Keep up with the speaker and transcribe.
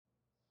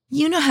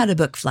You know how to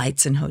book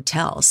flights and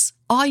hotels.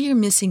 All you're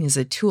missing is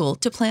a tool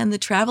to plan the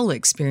travel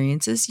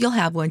experiences you'll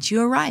have once you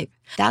arrive.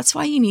 That's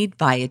why you need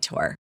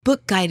Viator.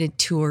 Book guided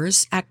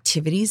tours,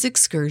 activities,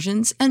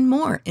 excursions, and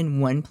more in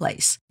one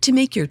place to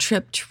make your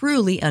trip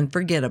truly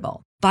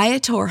unforgettable.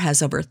 Viator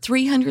has over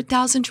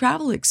 300,000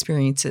 travel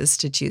experiences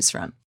to choose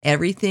from.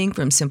 Everything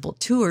from simple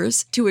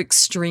tours to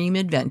extreme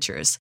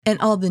adventures and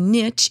all the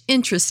niche,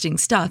 interesting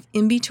stuff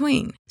in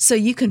between. So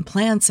you can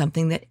plan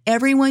something that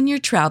everyone you're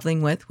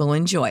traveling with will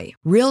enjoy.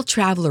 Real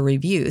traveler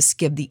reviews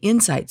give the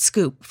inside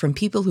scoop from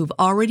people who've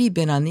already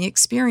been on the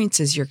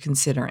experiences you're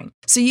considering.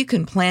 So you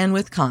can plan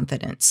with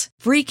confidence.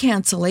 Free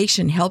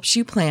cancellation helps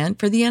you plan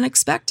for the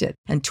unexpected.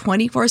 And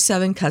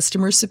 24/7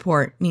 customer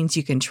support means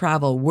you can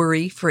travel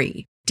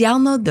worry-free.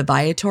 Download the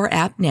Viator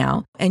app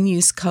now and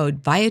use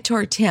code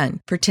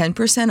Viator10 for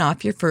 10%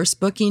 off your first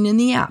booking in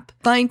the app.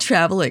 Find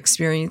travel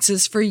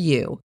experiences for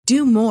you.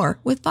 Do more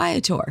with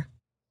Viator.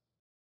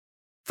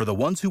 For the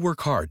ones who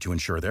work hard to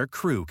ensure their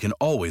crew can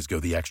always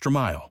go the extra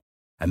mile,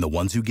 and the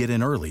ones who get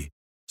in early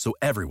so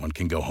everyone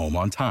can go home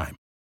on time,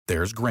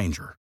 there's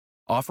Grainger,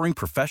 offering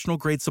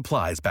professional-grade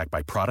supplies backed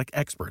by product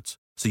experts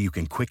so you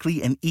can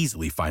quickly and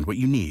easily find what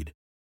you need.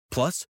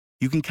 Plus,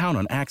 you can count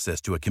on access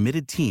to a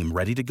committed team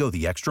ready to go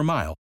the extra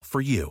mile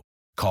for you.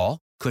 Call,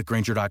 click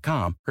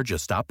Grainger.com, or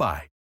just stop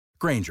by.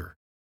 Grainger,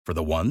 for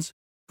the ones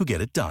who get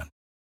it done.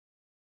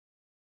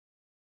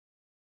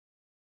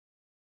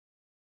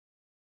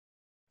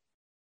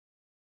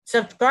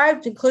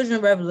 Subscribe to Inclusion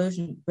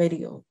Revolution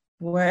Radio,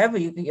 wherever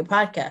you get your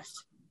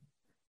podcasts.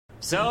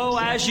 So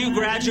as you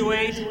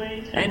graduate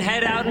and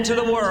head out into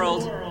the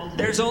world,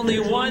 there's only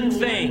one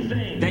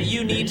thing that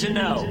you need to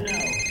know.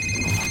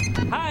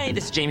 Hi,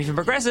 this is Jamie from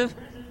Progressive.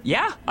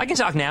 Yeah, I can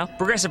talk now.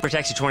 Progressive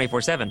protects you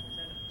 24/7.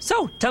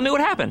 So, tell me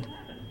what happened.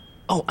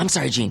 Oh, I'm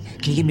sorry, Gene.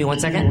 Can you give me 1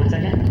 second?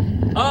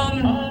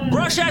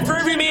 Brush at for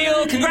every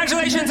meal.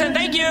 Congratulations and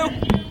thank you.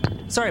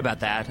 Sorry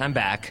about that. I'm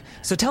back.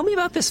 So tell me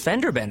about this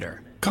fender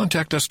bender.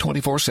 Contact us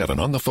 24/7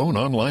 on the phone,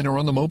 online, or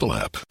on the mobile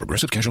app.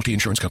 Progressive Casualty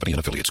Insurance Company and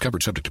affiliates,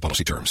 covered subject to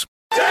policy terms.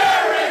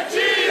 Derek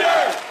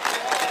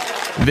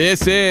Jeter!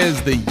 This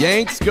is the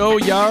Yanks Go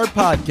Yard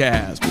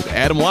podcast with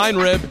Adam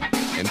Weinrib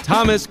and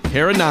Thomas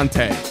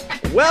Carinante.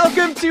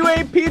 Welcome to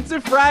a Pizza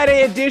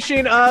Friday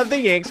edition of the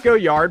Yanks Go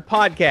Yard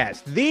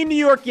podcast. The New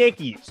York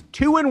Yankees,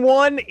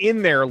 2-1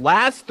 in their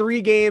last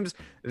 3 games.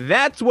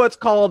 That's what's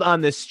called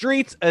on the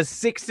streets a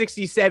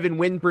 .667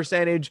 win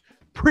percentage.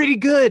 Pretty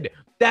good.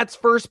 That's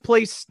first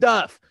place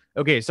stuff.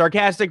 Okay,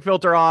 sarcastic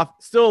filter off.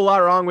 Still a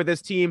lot wrong with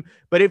this team,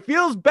 but it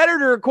feels better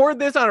to record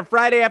this on a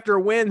Friday after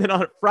a win than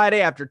on a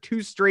Friday after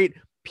 2 straight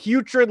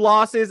putrid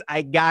losses,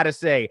 I gotta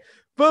say.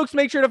 Folks,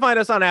 make sure to find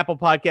us on Apple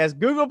Podcasts,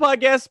 Google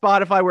Podcasts,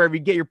 Spotify, wherever you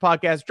get your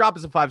podcasts. Drop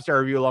us a 5-star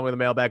review along with a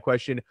mailbag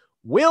question.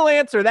 We'll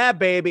answer that,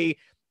 baby.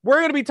 We're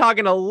going to be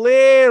talking a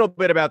little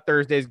bit about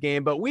Thursday's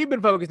game, but we've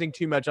been focusing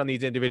too much on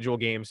these individual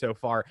games so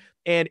far,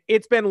 and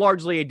it's been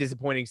largely a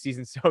disappointing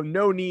season, so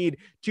no need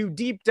to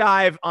deep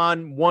dive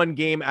on one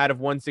game out of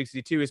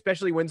 162,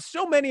 especially when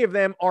so many of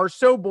them are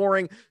so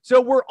boring.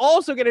 So we're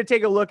also going to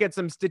take a look at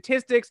some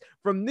statistics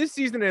from this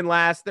season and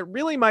last that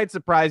really might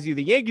surprise you.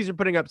 The Yankees are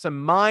putting up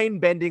some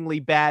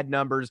mind-bendingly bad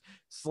numbers,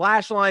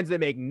 slash lines that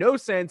make no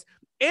sense,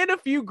 and a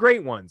few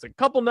great ones. A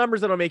couple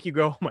numbers that'll make you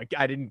go, oh my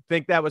God, I didn't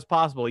think that was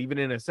possible, even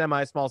in a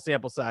semi-small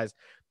sample size.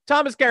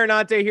 Thomas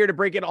Carinante here to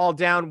break it all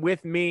down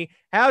with me.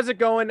 How's it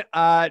going?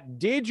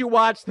 Did you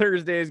watch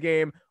Thursday's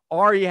game?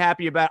 Are you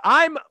happy about it?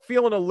 I'm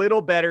feeling a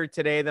little better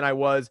today than I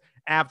was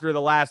after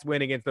the last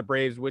win against the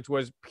Braves, which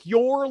was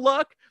pure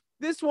luck.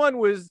 This one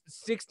was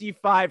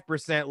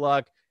 65%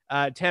 luck,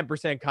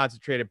 10%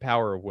 concentrated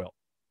power of will.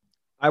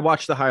 I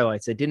watched the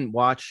highlights. I didn't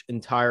watch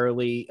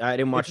entirely. I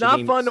didn't watch. It's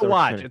not fun to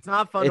watch. It's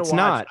not fun to watch. It's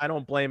not. I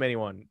don't blame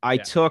anyone. I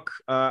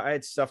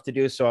had stuff to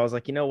do, so I was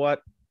like, you know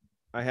what?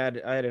 I had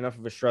enough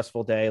of a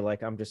stressful day.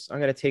 Like I'm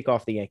gonna take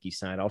off the Yankee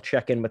side. I'll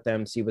check in with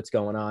them, see what's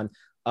going on.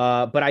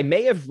 But I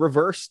may have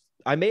reversed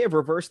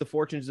the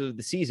fortunes of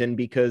the season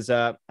because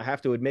I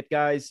have to admit,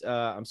 guys,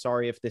 I'm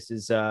sorry if this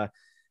is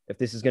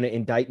going to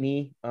indict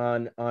me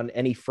on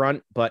any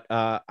front, but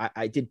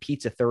I did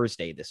Pizza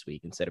Thursday this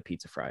week instead of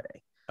Pizza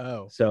Friday.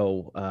 Oh,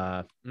 so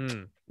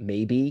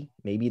maybe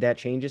that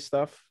changes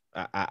stuff.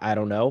 I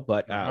don't know,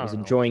 but I was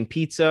enjoying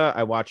pizza.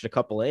 I watched a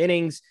couple of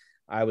innings.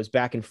 I was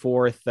back and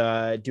forth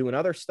doing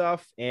other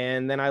stuff.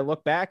 And then I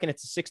look back and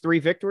it's a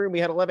 6-3 victory and we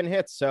had 11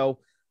 hits. So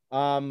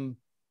we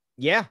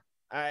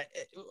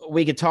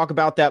could talk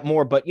about that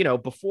more, but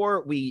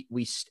before we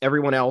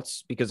everyone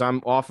else, because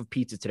I'm off of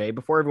pizza today,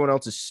 before everyone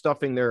else is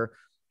stuffing their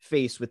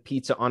face with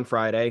pizza on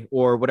Friday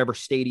or whatever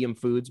stadium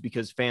foods,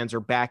 because fans are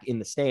back in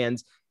the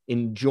stands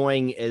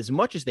enjoying as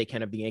much as they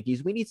can of the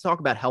Yankees, we need to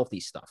talk about healthy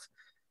stuff.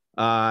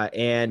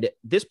 And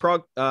this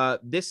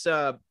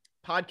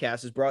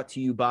podcast is brought to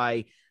you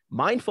by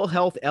Mindful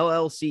Health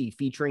LLC,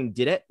 featuring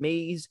Dinette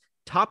May's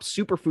top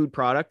superfood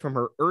product from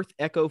her Earth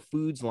Echo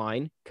Foods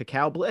line,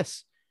 Cacao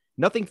Bliss.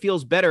 Nothing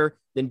feels better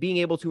than being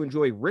able to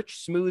enjoy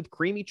rich, smooth,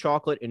 creamy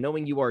chocolate and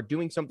knowing you are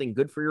doing something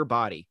good for your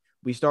body.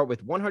 We start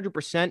with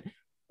 100%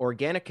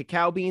 organic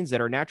cacao beans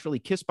that are naturally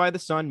kissed by the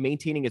sun,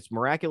 maintaining its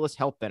miraculous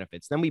health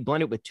benefits. Then we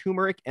blend it with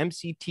turmeric,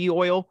 MCT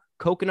oil,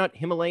 coconut,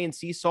 Himalayan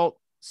sea salt,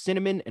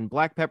 cinnamon, and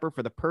black pepper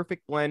for the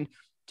perfect blend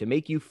to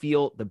make you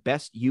feel the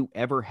best you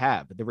ever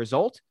have. The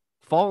result?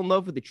 Fall in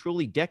love with the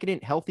truly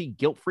decadent, healthy,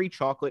 guilt-free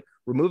chocolate,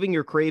 removing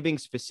your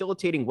cravings,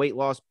 facilitating weight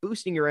loss,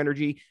 boosting your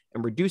energy,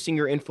 and reducing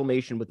your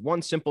inflammation with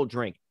one simple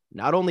drink.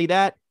 Not only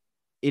that,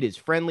 it is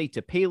friendly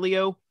to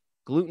paleo,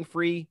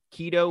 gluten-free,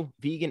 keto,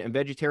 vegan, and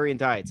vegetarian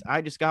diets.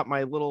 I just got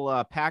my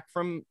little pack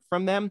from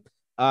them.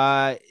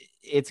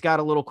 It's got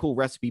a little cool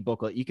recipe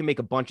booklet. You can make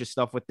a bunch of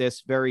stuff with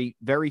this. Very,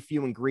 very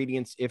few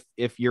ingredients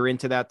if you're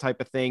into that type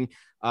of thing.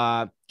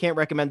 Can't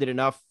recommend it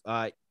enough.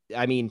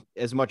 I mean,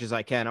 as much as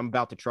I can. I'm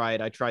about to try it.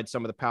 I tried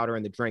some of the powder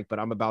and the drink, but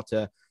I'm about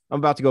to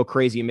go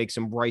crazy and make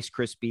some Rice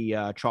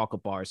Krispie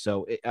chocolate bars.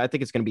 So I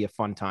think it's going to be a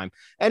fun time.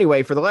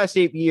 Anyway, for the last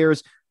 8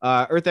 years,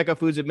 Earth Echo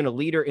Foods have been a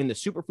leader in the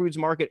superfoods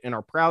market and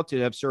are proud to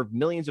have served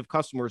millions of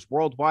customers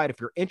worldwide. If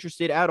you're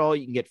interested at all,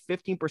 you can get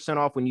 15%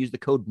 off when you use the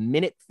code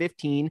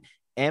MINUTE15,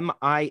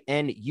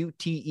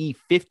 MINUTE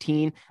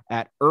 15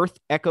 at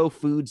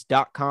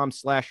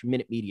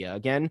earthechofoods.com/minutemedia.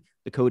 Again,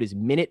 the code is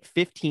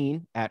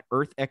MINUTE15 at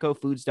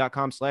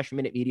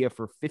earthechofoods.com/minutemedia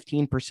for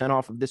 15%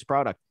 off of this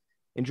product.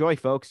 Enjoy,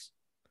 folks.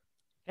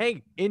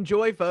 Hey,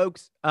 enjoy,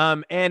 folks.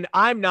 And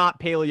I'm not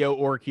paleo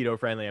or keto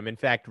friendly. I'm in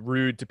fact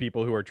rude to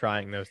people who are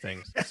trying those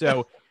things.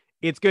 So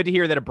it's good to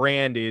hear that a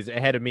brand is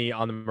ahead of me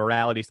on the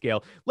morality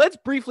scale. Let's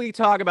briefly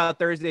talk about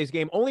Thursday's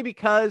game, only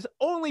because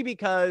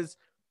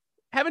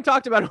haven't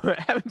talked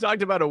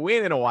about a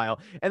win in a while.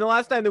 And the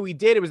last time that we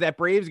did, it was that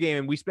Braves game,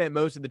 and we spent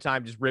most of the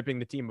time just ripping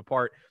the team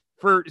apart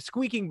for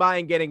squeaking by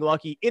and getting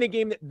lucky in a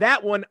game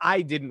that one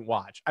I didn't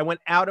watch. I went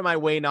out of my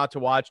way not to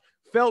watch.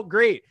 Felt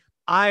great.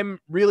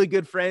 I'm really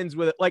good friends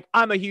with it. Like,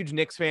 I'm a huge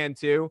Knicks fan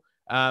too.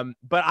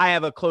 But I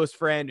have a close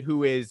friend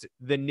who is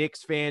the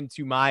Knicks fan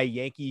to my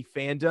Yankee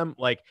fandom.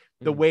 Like,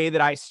 the way that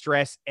I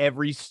stress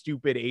every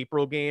stupid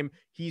April game,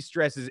 he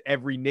stresses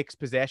every Knicks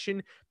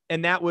possession.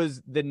 And that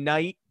was the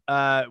night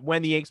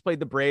when the Yanks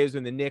played the Braves,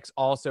 and the Knicks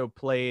also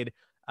played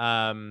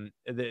the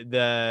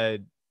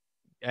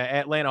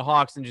Atlanta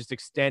Hawks and just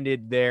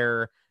extended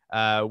their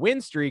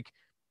win streak.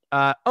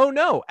 Oh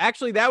no,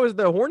 actually that was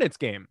the Hornets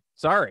game.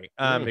 Sorry.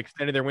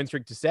 Extended their win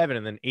streak to 7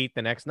 and then 8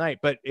 the next night.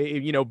 But,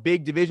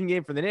 big division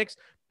game for the Knicks,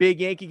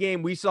 big Yankee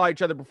game. We saw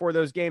each other before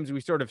those games.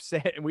 We sort of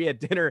said, we had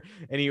dinner,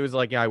 and he was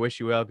like, yeah, I wish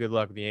you well. Good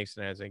luck with the Yanks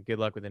tonight. I was like, good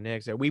luck with the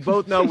Knicks. And we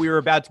both know we were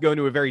about to go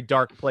into a very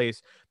dark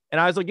place. And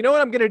I was like, you know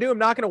what I'm going to do? I'm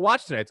not going to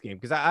watch tonight's game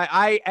because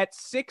I at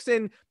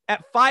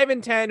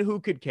 5-10, who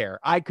could care?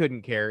 I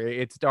couldn't care.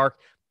 It's dark.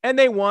 And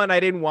they won. I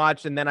didn't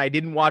watch. And then I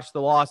didn't watch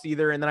the loss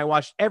either. And then I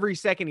watched every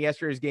second of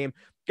yesterday's game,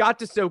 got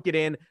to soak it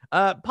in.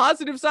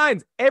 Positive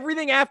signs.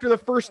 Everything after the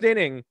first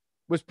inning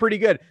was pretty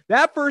good.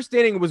 That first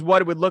inning was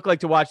what it would look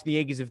like to watch the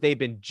Yankees if they'd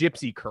been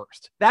gypsy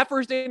cursed. That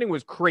first inning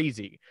was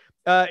crazy.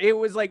 It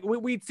was like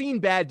we'd seen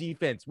bad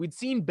defense. We'd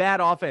seen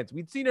bad offense.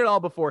 We'd seen it all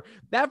before.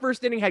 That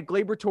first inning had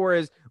Gleyber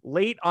Torres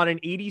late on an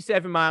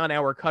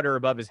 87-mile-an-hour cutter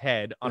above his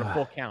head on a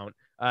full count.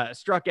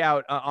 Struck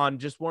out on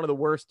just one of the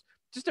worst.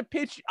 Just a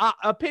pitch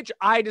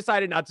I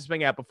decided not to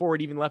swing at before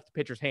it even left the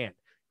pitcher's hand.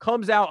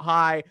 Comes out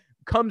high,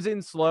 comes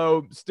in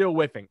slow, still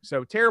whiffing.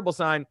 So terrible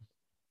sign.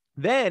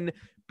 Then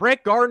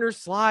Brett Gardner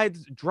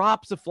slides,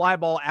 drops a fly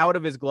ball out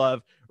of his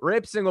glove,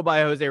 rip single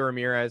by Jose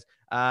Ramirez,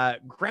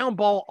 ground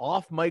ball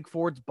off Mike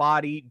Ford's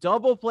body,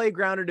 double play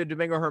grounder to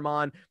Domingo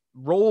Germán,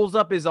 rolls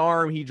up his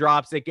arm, he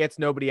drops it, gets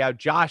nobody out.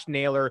 Josh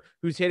Naylor,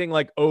 who's hitting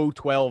like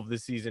 0-12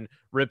 this season,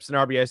 rips an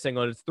RBI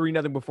single, and it's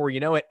 3-0 before you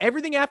know it.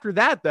 Everything after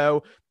that,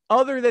 though,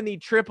 other than the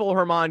triple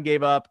Germán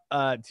gave up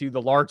to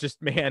the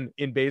largest man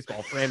in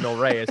baseball, Franmil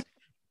Reyes,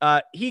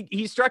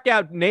 he struck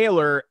out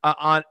Naylor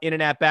in an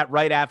at-bat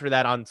right after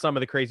that on some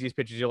of the craziest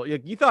pitches.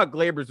 You thought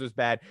Gleyber's was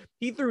bad.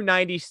 He threw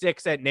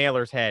 96 at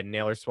Naylor's head, and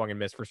Naylor swung and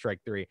missed for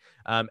strike 3.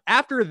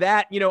 After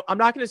that, I'm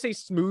not going to say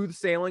smooth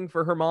sailing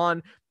for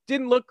Germán.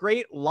 Didn't look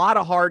great. A lot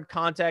of hard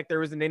contact. There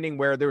was an inning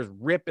where there was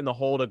rip in the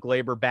hole to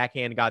Gleyber,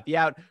 backhand got the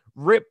out,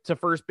 rip to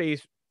first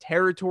base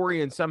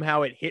territory, and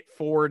somehow it hit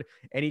Ford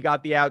and he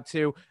got the out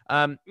too.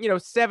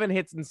 7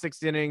 hits in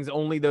 6 innings,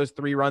 only those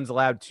 3 runs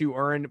allowed, 2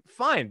 earned.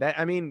 Fine.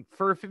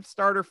 For a fifth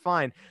starter,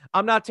 fine.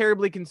 I'm not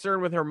terribly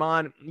concerned with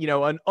Germán.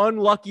 An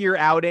unluckier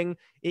outing.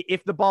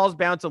 If the balls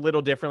bounce a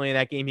little differently in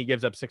that game, he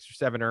gives up 6 or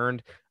 7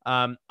 earned.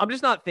 I'm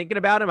just not thinking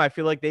about him. I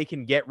feel like they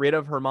can get rid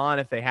of Germán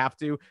if they have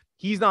to.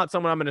 He's not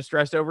someone I'm going to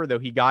stress over, though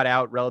he got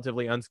out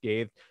relatively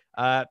unscathed.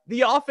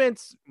 The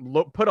offense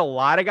put a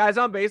lot of guys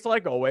on base,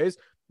 like always.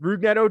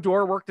 Rougned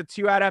Odor worked a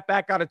 2-out at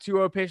bat, got a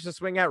 2-0 pitch to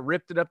swing at,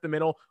 ripped it up the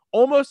middle,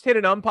 almost hit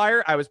an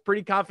umpire. I was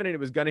pretty confident it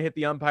was going to hit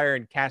the umpire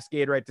and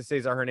cascade right to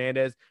Cesar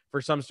Hernandez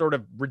for some sort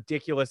of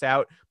ridiculous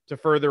out to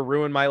further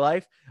ruin my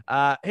life.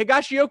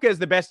 Higashioka is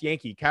the best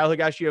Yankee. Kyle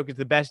Higashioka is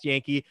the best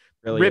Yankee.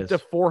 Really ripped a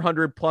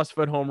 400-plus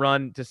foot home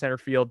run to center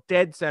field,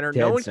 dead center.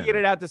 No one can get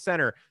it out to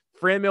center.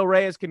 Franmil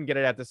Reyes couldn't get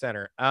it out to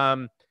center.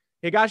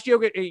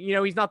 Higashioka,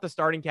 he's not the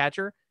starting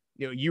catcher,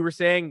 You were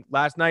saying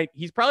last night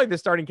he's probably the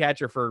starting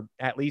catcher for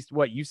at least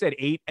what you said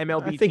 8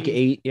 MLB. I think teams.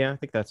 8. Yeah, I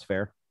think that's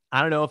fair.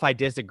 I don't know if I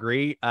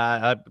disagree.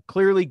 A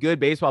clearly good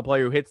baseball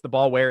player who hits the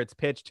ball where it's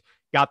pitched,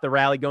 got the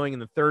rally going in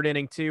the third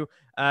inning too.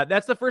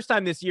 That's the first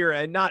time this year,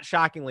 and not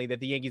shockingly,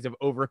 that the Yankees have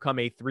overcome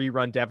a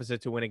 3-run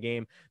deficit to win a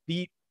game.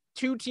 The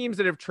two teams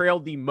that have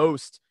trailed the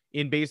most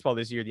in baseball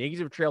this year, the Yankees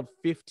have trailed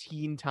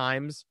 15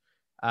 times.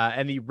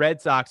 And the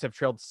Red Sox have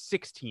trailed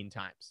 16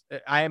 times.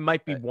 I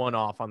might be one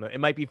off on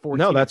it might be 14.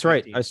 No, that's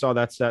right. I saw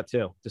that stat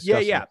too.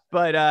 Disgusting. Yeah.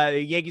 But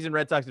the Yankees and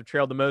Red Sox have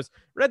trailed the most.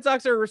 Red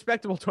Sox are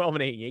respectable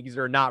 12-8. Yankees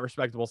are not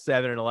respectable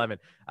 7-11.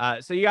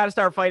 So you got to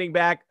start fighting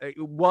back.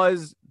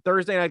 Was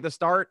Thursday night the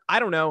start? I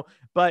don't know.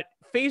 But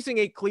facing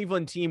a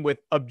Cleveland team with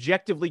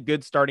objectively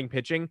good starting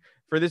pitching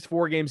for this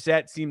 4-game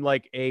set seemed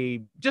like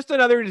just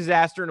another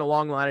disaster in a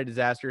long line of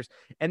disasters.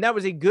 And that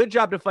was a good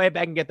job to fight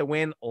back and get the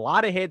win. A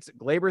lot of hits,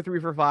 Gleyber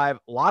 3 for 5,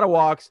 a lot of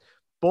walks.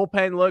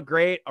 Bullpen looked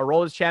great.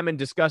 Aroldis Chapman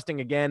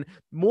disgusting again.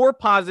 More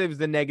positives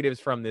than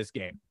negatives from this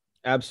game.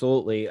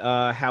 Absolutely.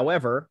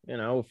 However,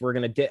 if we're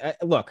going to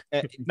look,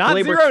 not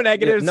Gleyber, zero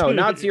negatives. No,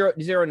 not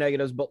zero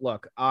negatives. But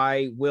look,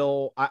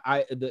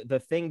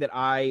 the thing that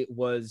I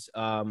was,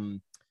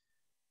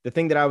 the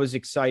thing that I was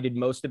excited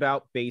most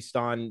about, based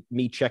on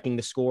me checking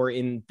the score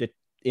in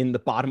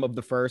the bottom of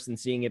the first and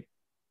seeing it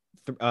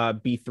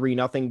be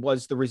 3-0,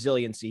 was the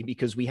resiliency,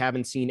 because we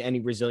haven't seen any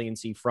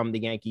resiliency from the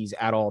Yankees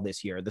at all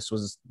this year. This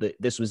was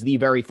the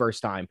very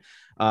first time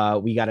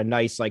we got a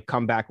nice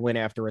comeback win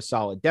after a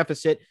solid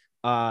deficit.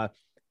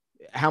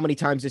 How many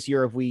times this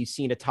year have we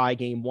seen a tie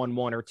game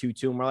 1-1 or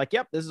 2-2 and we're like,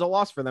 yep, this is a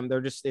loss for them.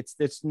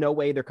 It's no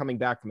way they're coming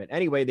back from it.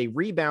 Anyway, they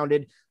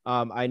rebounded.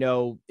 I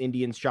know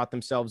Indians shot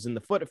themselves in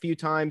the foot a few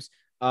times,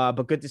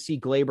 but good to see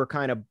Gleyber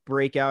kind of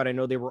break out. I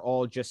know they were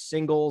all just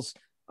singles.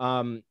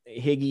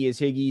 Higgy is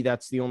Higgy.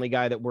 That's the only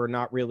guy that we're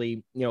not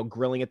really,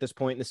 grilling at this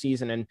point in the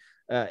season.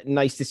 And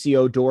nice to see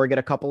Odor get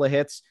a couple of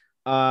hits.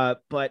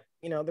 But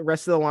the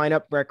rest of the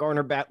lineup, Brett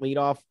Gardner bat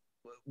leadoff,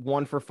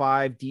 1 for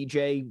 5,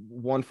 DJ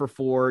 1 for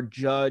 4,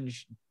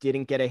 Judge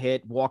didn't get a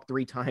hit, walked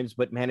 3 times,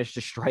 but managed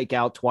to strike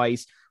out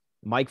twice.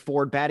 Mike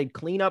Ford batted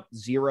cleanup,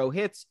 0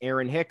 hits.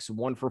 Aaron Hicks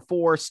 1 for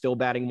 4, still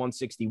batting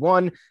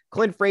 161.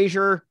 Clint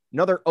Frazier,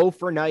 another 0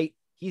 for night.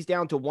 He's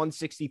down to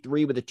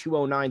 163 with a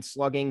 209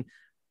 slugging.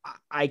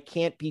 I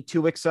can't be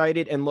too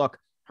excited. And look,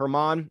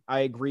 Herman, I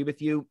agree with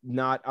you.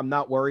 I'm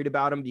not worried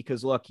about him,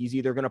 because look, he's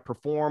either going to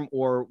perform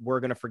or we're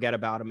going to forget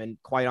about him. And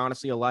quite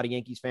honestly, a lot of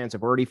Yankees fans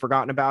have already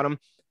forgotten about him.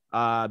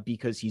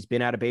 Because he's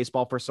been out of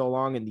baseball for so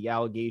long, and the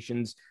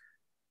allegations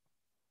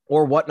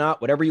or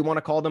whatnot, whatever you want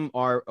to call them,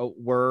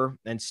 were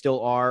and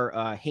still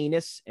are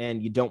heinous,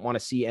 and you don't want to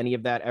see any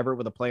of that ever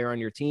with a player on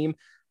your team.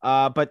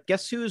 But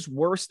guess who's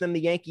worse than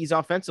the Yankees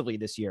offensively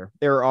this year?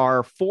 There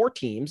are 4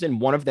 teams, and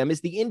one of them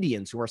is the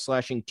Indians, who are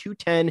slashing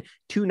 210,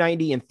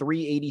 290, and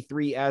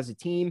 383 as a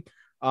team.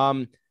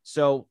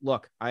 So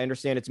look, I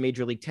understand it's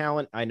major league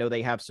talent. I know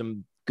they have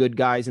some good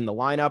guys in the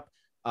lineup.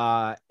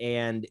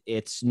 And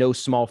it's no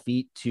small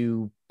feat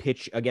to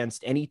pitch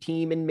against any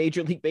team in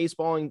Major League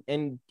Baseball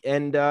and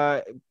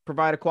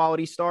provide a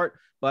quality start.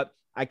 But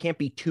I can't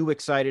be too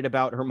excited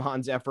about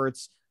Herman's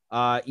efforts,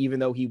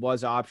 even though he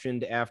was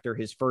optioned after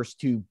his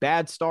first 2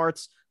 bad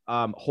starts.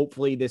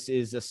 Hopefully this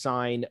is a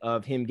sign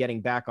of him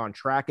getting back on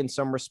track in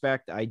some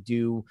respect. I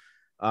do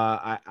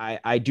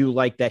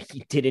like that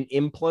he didn't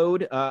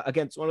implode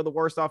against one of the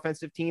worst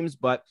offensive teams,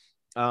 but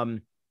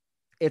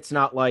it's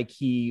not like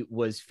he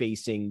was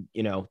facing,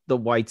 the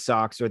White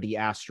Sox or the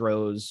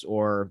Astros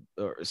or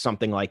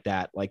something like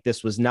that. Like,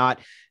 this was not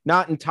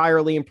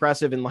entirely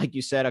impressive. And like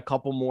you said, a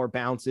couple more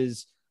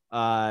bounces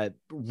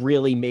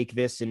really make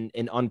this an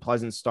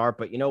unpleasant start.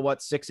 But you know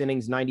what? 6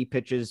 innings, 90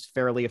 pitches,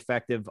 fairly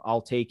effective.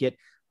 I'll take it.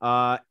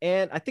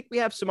 And I think we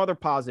have some other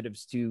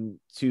positives to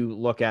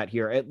look at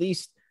here, at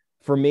least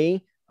for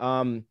me.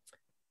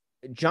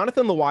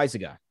 Jonathan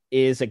Loaisiga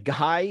is a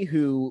guy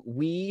who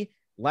we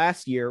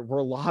last year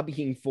we're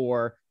lobbying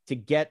for to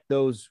get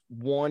those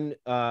one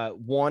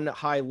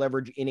high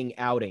leverage inning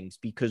outings,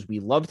 because we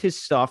loved his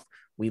stuff.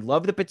 We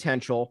love the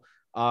potential.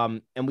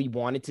 And we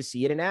wanted to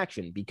see it in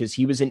action, because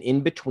he was an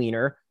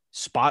in-betweener,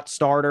 spot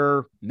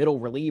starter, middle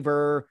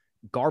reliever,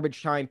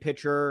 garbage time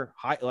pitcher.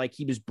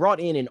 He was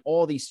brought in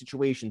all these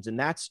situations. And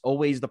that's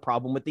always the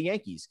problem with the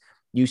Yankees.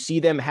 You see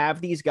them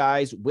have these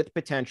guys with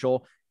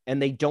potential, and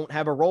they don't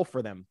have a role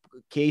for them.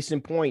 Case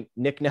in point,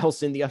 Nick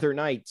Nelson the other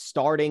night,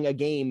 starting a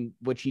game,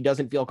 which he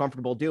doesn't feel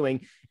comfortable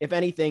doing. If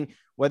anything,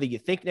 whether you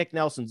think Nick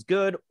Nelson's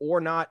good or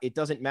not, it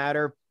doesn't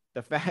matter.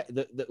 The fact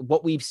that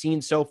what we've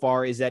seen so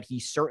far is that he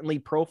certainly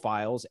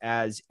profiles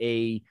as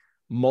a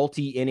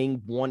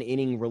multi-inning,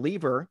 1-inning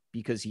reliever,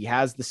 because he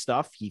has the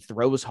stuff. He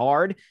throws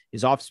hard.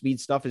 His off-speed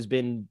stuff has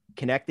been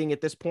connecting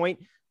at this point.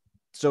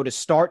 So to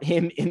start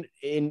him in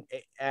a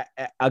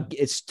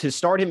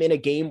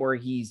game where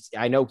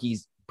I know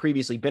he's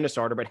previously been a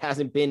starter, but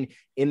hasn't been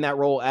in that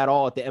role at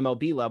all at the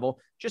MLB level,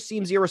 just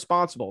seems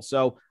irresponsible.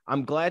 So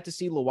I'm glad to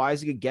see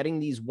Loaisiga getting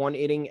these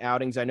 1-inning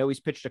outings. I know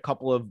he's pitched a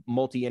couple of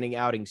multi-inning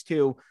outings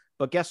too,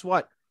 but guess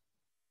what?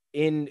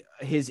 in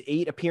his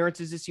 8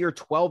 appearances this year,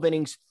 12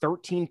 innings,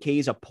 13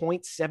 Ks, a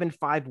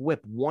 .75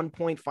 whip,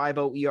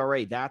 1.50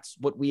 ERA. That's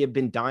what we have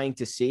been dying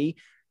to see.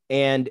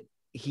 And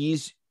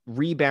he's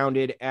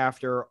rebounded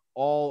after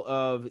all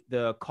of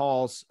the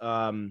calls,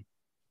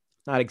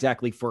 not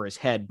exactly for his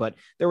head, but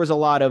there was a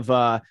lot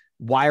of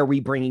why are we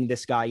bringing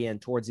this guy in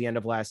towards the end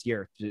of last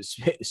year?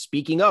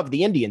 Speaking of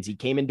the Indians, he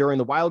came in during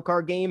the wild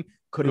card game,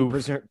 couldn't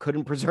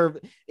preserve.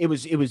 It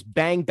was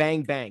bang,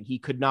 bang, bang. He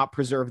could not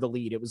preserve the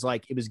lead. It was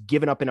like it was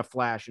given up in a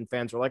flash, and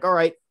fans were like, all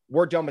right,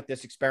 we're done with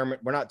this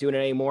experiment. We're not doing it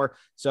anymore.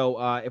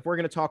 So if we're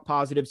going to talk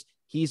positives,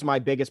 he's my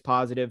biggest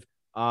positive.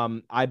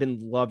 I've been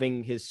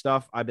loving his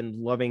stuff. I've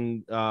been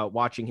loving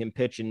watching him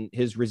pitch, and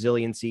his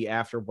resiliency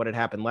after what had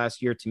happened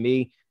last year, to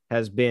me,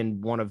 has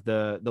been one of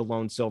the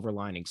lone silver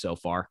lining so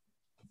far.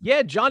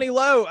 Yeah, Johnny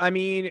Lowe. I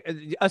mean,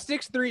 a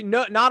 6-3.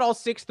 No, not all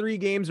 6-3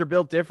 games are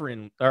built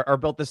different. Are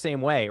built the same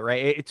way,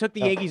 right? It took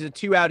the Yankees a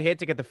 2-out hit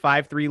to get the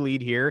 5-3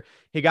 lead here.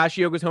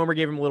 Higashioka's homer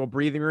gave him a little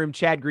breathing room.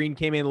 Chad Green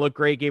came in, looked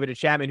great, gave it to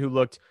Chapman, who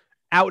looked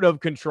out of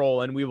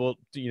control, and we will,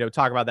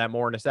 talk about that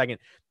more in a second.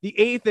 The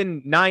 8th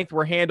and 9th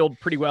were handled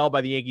pretty well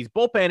by the Yankees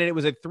bullpen, and it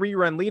was a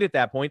 3-run lead at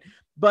that point.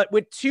 But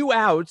with 2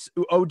 outs,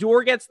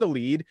 Odor gets the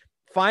lead.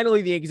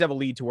 Finally, the Yankees have a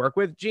lead to work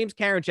with. James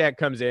Karinchak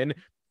comes in.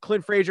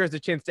 Clint Frazier has a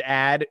chance to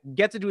add,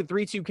 gets into a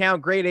 3-2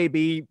 count. Great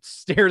AB,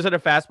 stares at a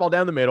fastball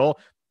down the middle.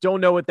 Don't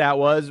know what that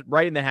was,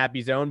 right in the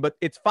happy zone. But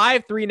it's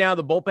 5-3 now.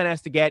 The bullpen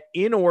has to get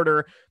in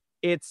order.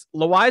 It's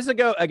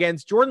Loaizaga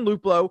against Jordan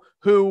Luplow,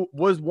 who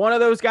was one of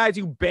those guys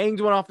who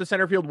banged one off the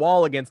center field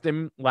wall against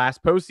him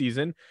last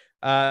postseason.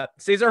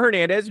 Cesar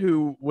Hernandez,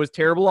 who was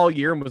terrible all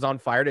year and was on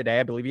fire today.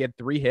 I believe he had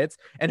 3 hits.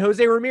 And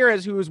Jose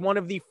Ramirez, who was one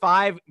of the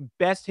 5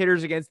 best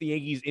hitters against the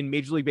Yankees in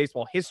Major League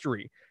Baseball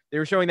history. They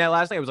were showing that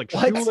last night. It was like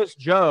Shoeless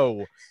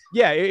Joe.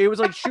 Yeah, it was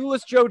like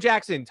Shoeless Joe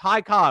Jackson,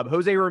 Ty Cobb,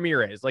 Jose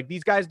Ramirez. Like,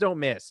 these guys don't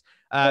miss.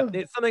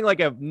 It's something like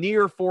a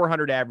near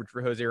 400 average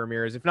for Jose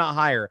Ramirez, if not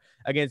higher,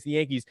 against the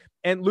Yankees.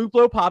 And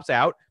Luplow pops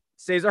out.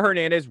 Cesar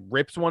Hernandez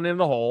rips one in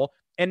the hole.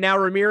 And now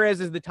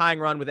Ramirez is the tying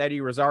run with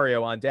Eddie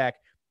Rosario on deck.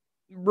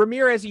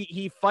 Ramirez,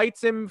 he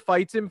fights him,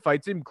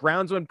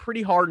 grounds one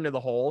pretty hard into the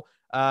hole,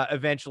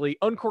 eventually.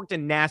 Uncorked a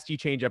nasty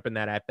changeup in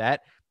that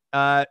at-bat.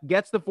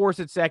 Gets the force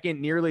at second,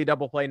 nearly a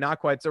double play, not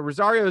quite. So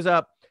Rosario's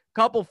up,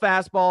 couple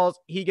fastballs.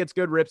 He gets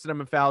good rips at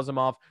him and fouls him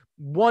off.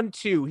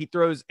 1-2, he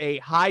throws a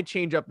high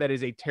changeup that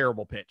is a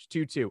terrible pitch.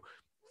 2-2.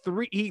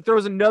 3, he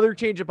throws another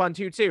changeup on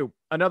 2-2.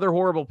 Another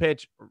horrible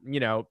pitch,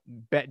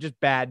 just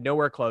bad,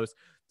 nowhere close.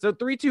 So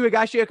 3-2,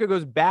 Higashioka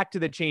goes back to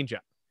the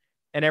changeup.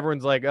 And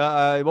everyone's like,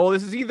 well,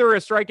 this is either a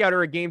strikeout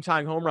or a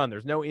game-tying home run.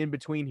 There's no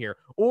in-between here.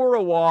 Or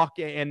a walk,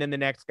 and then the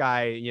next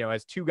guy,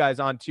 has 2 guys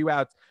on, 2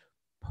 outs.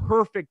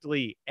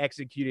 Perfectly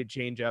executed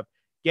changeup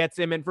gets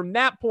him. And from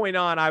that point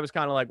on, I was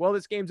kind of like, well,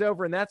 this game's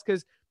over. And that's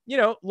because,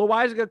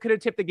 Loaizaga could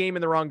have tipped the game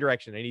in the wrong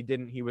direction, and he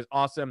didn't. He was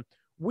awesome.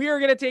 We are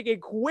going to take a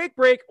quick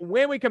break.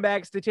 When we come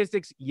back,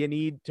 statistics you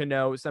need to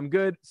know. Some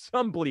good,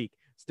 some bleak.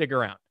 Stick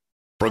around.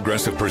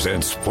 Progressive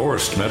presents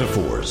Forced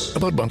Metaphors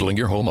about bundling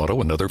your home,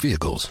 auto, and other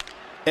vehicles.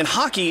 In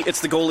hockey,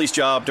 it's the goalie's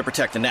job to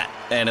protect the net.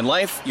 And in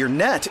life, your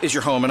net is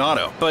your home and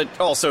auto, but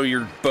also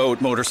your boat,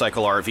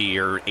 motorcycle, RV,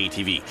 or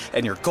ATV.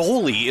 And your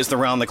goalie is the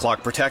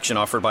round-the-clock protection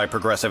offered by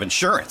Progressive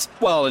Insurance.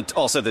 Well, and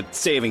also the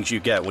savings you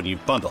get when you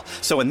bundle.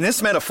 So in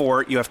this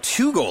metaphor, you have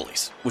 2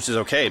 goalies, which is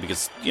okay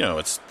because,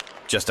 it's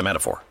just a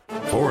metaphor.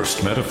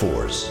 Forced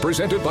Metaphors,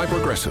 presented by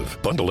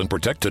Progressive. Bundle and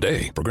protect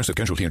today. Progressive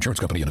Casualty Insurance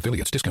Company and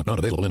affiliates. Discount not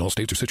available in all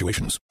states or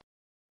situations.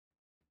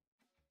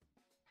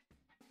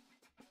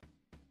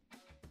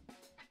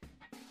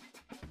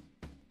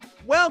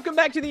 Welcome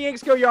back to the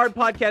Yanks Go Yard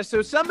podcast.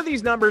 So some of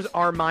these numbers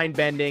are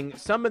mind-bending.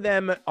 Some of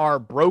them are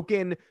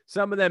broken.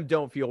 Some of them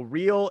don't feel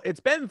real.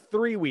 It's been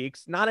 3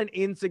 weeks, not an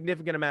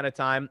insignificant amount of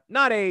time,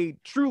 not a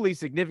truly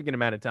significant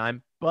amount of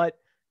time, but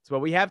it's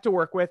what we have to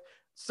work with.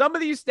 Some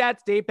of these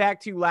stats date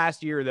back to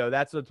last year, though.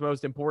 That's what's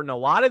most important. A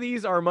lot of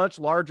these are much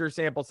larger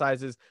sample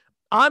sizes.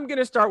 I'm going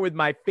to start with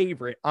my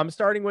favorite. I'm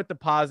starting with the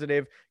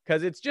positive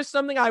because it's just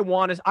something I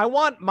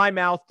want my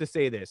mouth to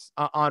say this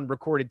on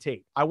recorded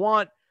tape. I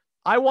want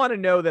to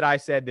know that I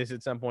said this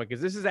at some point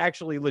because this is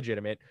actually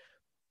legitimate.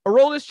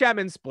 Aroldis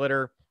Chapman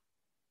splitter.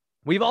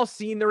 We've all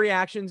seen the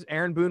reactions.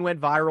 Aaron Boone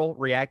went viral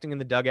reacting in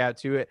the dugout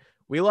to it.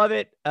 We love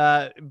it.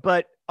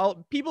 But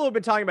people have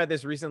been talking about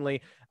this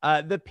recently.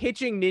 The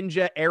pitching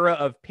ninja era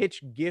of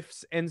pitch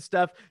gifs and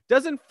stuff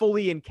doesn't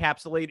fully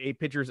encapsulate a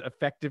pitcher's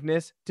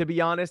effectiveness, to be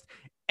honest.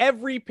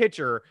 Every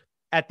pitcher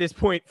at this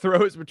point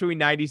throws between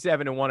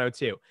 97 and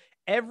 102.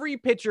 Every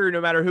pitcher,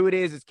 no matter who it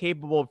is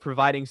capable of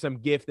providing some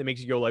gift that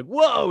makes you go like,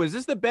 whoa, is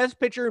this the best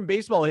pitcher in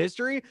baseball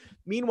history?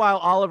 Meanwhile,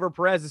 Oliver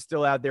Perez is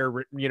still out there,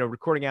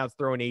 recording outs,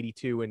 throwing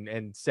 82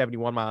 and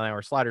 71 mile an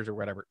hour sliders or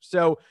whatever.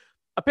 So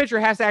a pitcher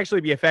has to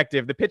actually be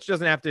effective. The pitch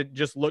doesn't have to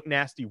just look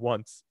nasty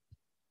once.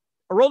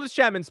 Aroldis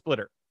Chapman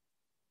splitter,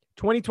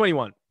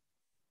 2021.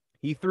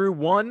 He threw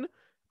 1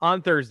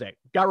 on Thursday.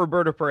 Got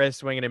Roberto Perez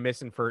swinging and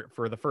missing for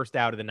the first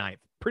out of the 9th.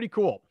 Pretty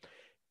cool.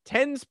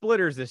 10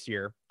 splitters this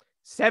year.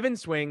 7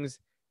 swings,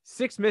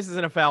 6 misses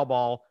and a foul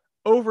ball,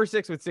 over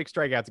 6 with 6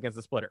 strikeouts against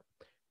the splitter.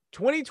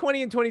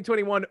 2020 and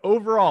 2021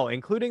 overall,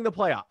 including the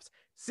playoffs,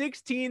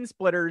 16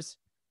 splitters,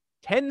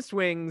 10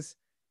 swings,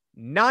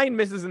 9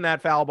 misses in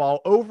that foul ball,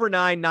 over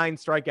 9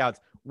 strikeouts.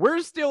 We're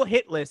still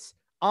hitless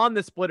on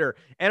the splitter.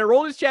 And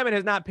Aroldis Chapman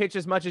has not pitched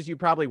as much as you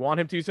probably want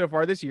him to so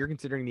far this year,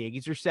 considering the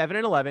Yankees are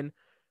 7-11.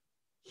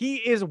 He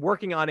is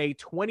working on a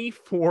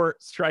 24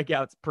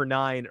 strikeouts per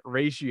 9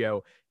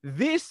 ratio.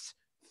 This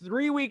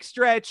 3-week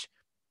stretch,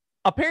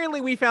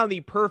 apparently we found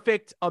the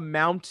perfect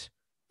amount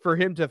for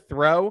him to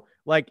throw.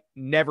 Like,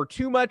 never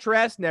too much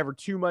rest, never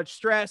too much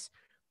stress.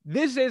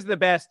 This is the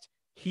best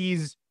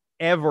he's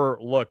ever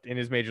looked in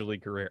his major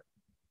league career.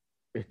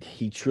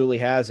 He truly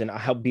has. And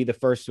I'll be the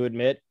first to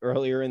admit,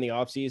 earlier in the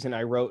offseason,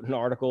 I wrote an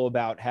article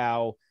about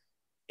how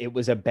it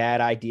was a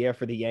bad idea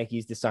for the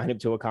Yankees to sign him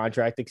to a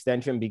contract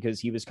extension because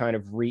he was kind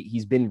of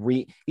he's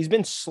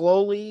been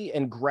slowly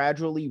and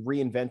gradually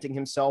reinventing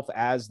himself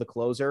as the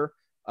closer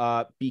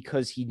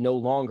because he no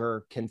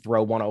longer can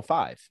throw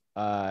 105.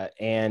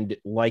 And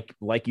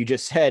like you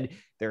just said,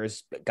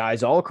 there's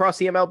guys all across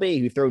the MLB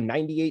who throw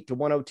 98 to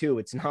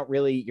 102.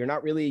 You're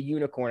not really a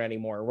unicorn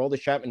anymore. Aroldis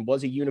Chapman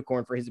was a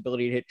unicorn for his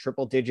ability to hit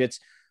triple digits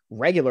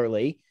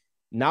regularly.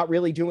 Not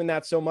really doing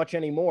that so much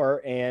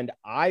anymore. And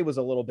I was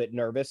a little bit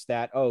nervous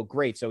that, oh,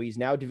 great. So he's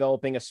now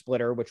developing a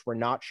splitter, which we're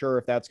not sure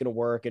if that's going to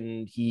work.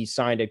 And he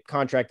signed a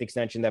contract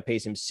extension that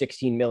pays him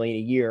 $16 million a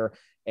year.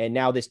 And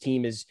now this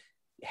team is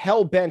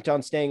hell bent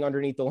on staying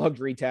underneath the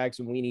luxury tax.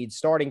 And we need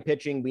starting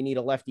pitching. We need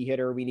a lefty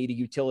hitter. We need a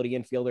utility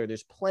infielder.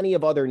 There's plenty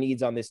of other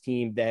needs on this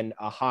team than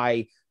a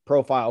high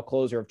profile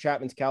closer of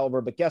Chapman's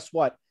caliber. But guess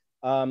what?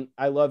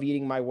 I love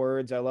eating my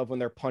words. I love when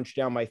they're punched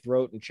down my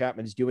throat, and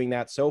Chapman's doing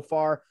that so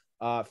far.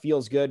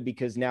 Feels good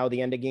because now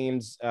the end of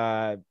games,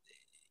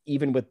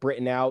 even with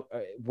Britton out,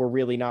 we're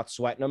really not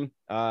sweating them.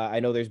 I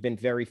know there's been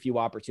very few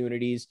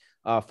opportunities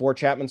for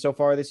Chapman so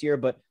far this year,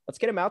 but let's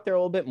get him out there a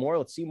little bit more.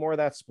 Let's see more of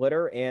that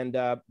splitter, and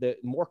the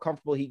more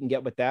comfortable he can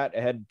get with that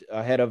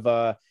ahead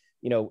of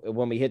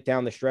when we hit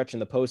down the stretch in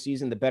the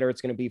postseason, the better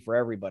it's going to be for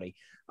everybody.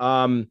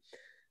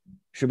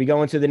 Should we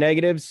go into the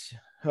negatives?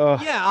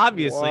 Yeah,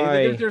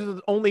 obviously. There's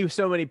only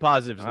so many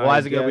positives.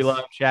 Loaisiga, we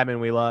love.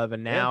 Chapman, we love.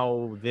 And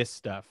now this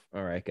stuff.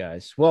 All right,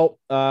 guys. Well,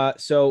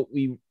 so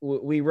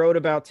we wrote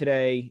about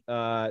today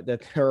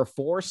that there are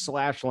 4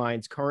 slash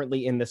lines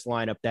currently in this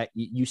lineup that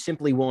you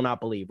simply will not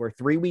believe. We're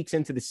 3 weeks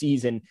into the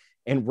season,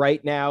 and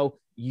right now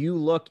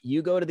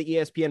you go to the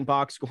ESPN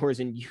box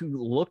scores and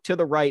you look to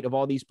the right of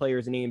all these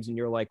players' names, and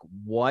you're like,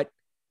 what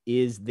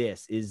is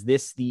this? Is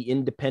this the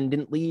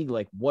independent league?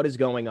 Like, what is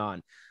going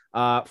on?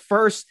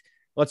 First,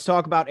 let's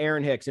talk about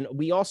Aaron Hicks. And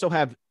we also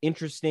have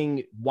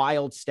interesting,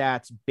 wild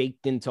stats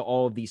baked into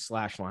all of these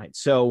slash lines.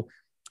 So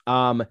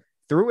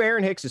through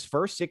Aaron Hicks'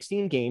 first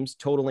 16 games,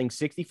 totaling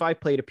 65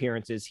 plate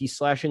appearances, he's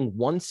slashing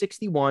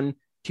 161,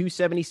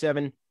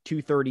 277,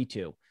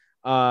 232.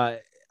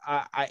 And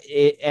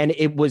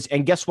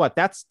guess what?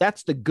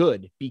 That's the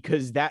good,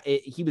 because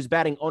he was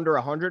batting under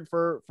 100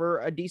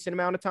 for a decent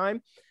amount of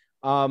time.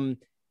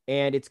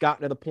 And it's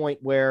gotten to the point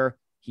where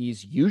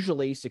he's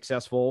usually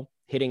successful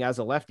hitting as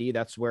a lefty.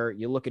 That's where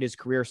you look at his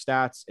career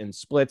stats and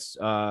splits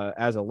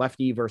as a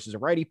lefty versus a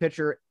righty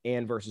pitcher,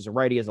 and versus a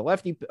righty as a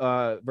lefty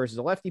versus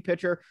a lefty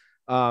pitcher.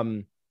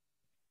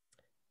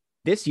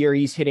 This year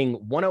he's hitting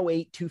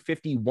 108,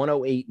 250,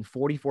 108 and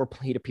 44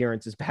 plate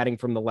appearances batting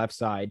from the left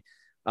side.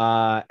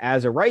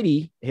 As a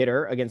righty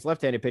hitter against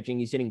left-handed pitching,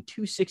 he's hitting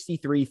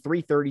 263,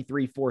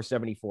 333,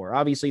 474.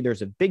 Obviously,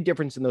 there's a big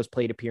difference in those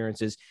plate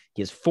appearances.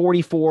 He has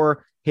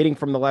 44 hitting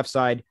from the left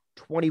side,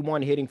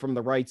 21 hitting from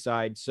the right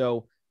side.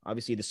 So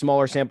obviously the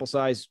smaller sample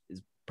size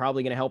is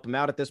probably going to help him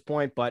out at this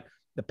point, but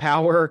the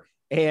power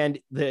and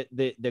the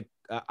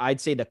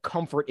I'd say the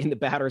comfort in the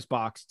batter's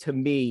box, to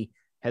me,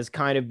 has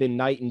kind of been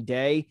night and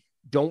day.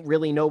 Don't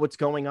really know what's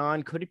going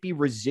on. Could it be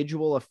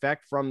residual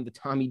effect from the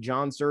Tommy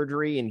John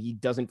surgery and he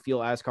doesn't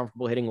feel as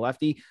comfortable hitting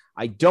lefty?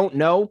 I don't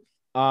know.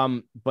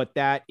 But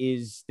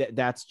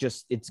that's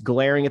just, it's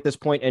glaring at this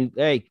point. And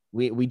hey,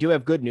 we do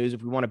have good news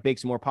if we want to bake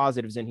some more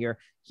positives in here.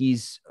 He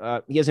has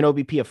an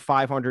OBP of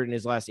 500 in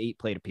his last 8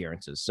 plate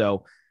appearances.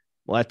 So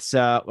let's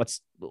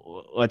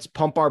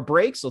pump our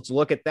brakes. Let's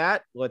look at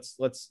that. Let's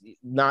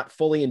not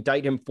fully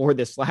indict him for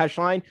this slash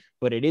line,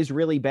 but it is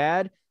really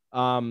bad.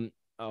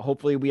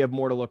 Hopefully we have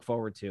more to look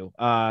forward to.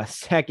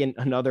 Second,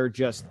 another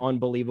just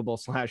unbelievable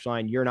slash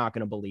line you're not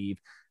going to believe.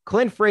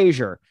 Clint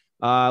Frazier.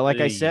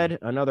 I said,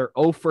 another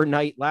 0 for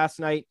night last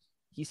night.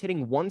 He's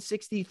hitting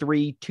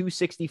 163,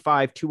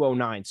 265,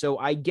 209. So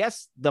I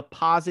guess the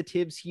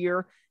positives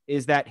here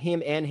is that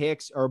him and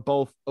Hicks are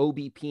both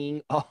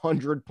OBPing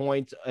 100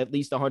 points, at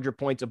least 100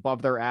 points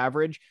above their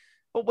average.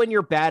 But when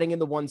you're batting in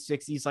the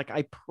 160s, like,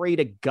 I pray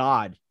to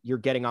God you're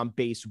getting on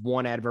base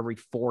 1 out of every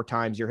 4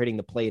 times you're hitting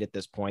the plate at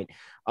this point.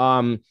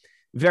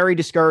 Very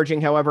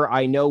discouraging. However,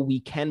 I know we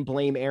can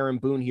blame Aaron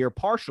Boone here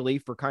partially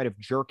for kind of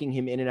jerking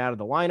him in and out of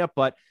the lineup,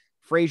 but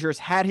Frazier's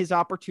had his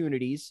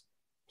opportunities.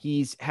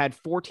 He's had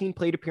 14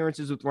 plate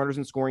appearances with runners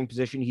in scoring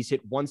position. He's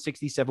hit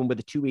 167 with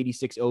a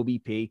 286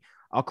 OBP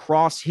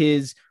across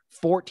his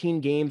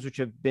 14 games, which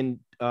have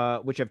been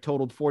which have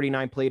totaled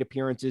 49 plate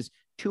appearances,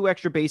 2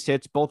 extra base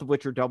hits, both of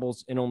which are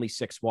doubles, and only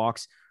 6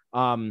 walks.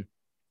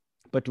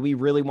 But do we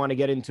really want to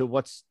get into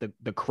what's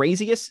the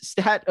craziest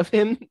stat of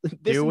him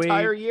this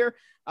entire year?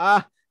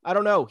 I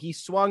don't know. He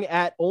swung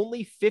at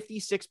only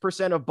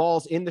 56% of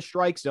balls in the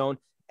strike zone,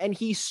 and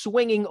he's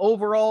swinging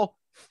overall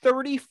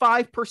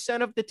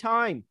 35% of the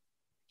time.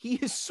 He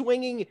is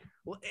swinging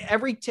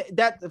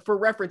for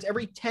reference,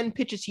 every 10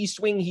 pitches he's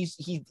swinging,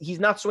 he's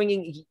not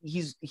swinging.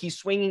 He's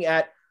swinging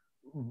at,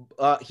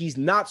 he's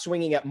not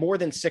swinging at more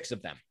than 6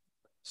 of them.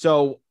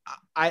 So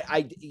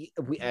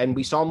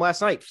we saw him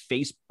last night,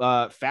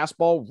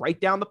 fastball right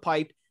down the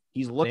pipe.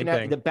 He's looking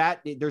at the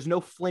bat. There's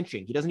no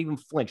flinching. He doesn't even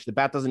flinch. The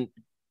bat doesn't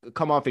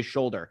come off his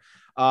shoulder.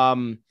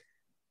 I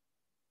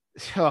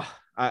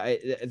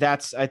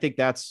think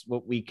that's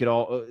what we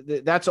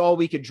could that's all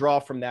we could draw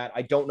from that.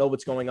 I don't know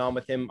what's going on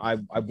with him. I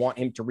want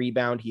him to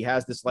rebound. He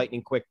has this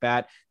lightning quick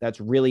bat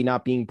that's really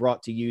not being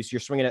brought to use.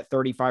 You're swinging at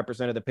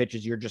 35% of the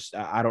pitches. You're just,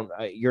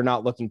 you're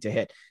not looking to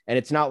hit. And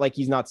it's not like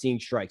he's not seeing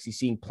strikes. He's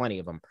seeing plenty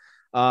of them.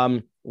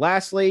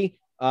 Lastly,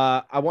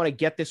 I want to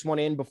get this one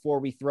in before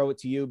we throw it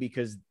to you,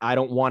 because I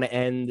don't want to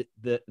end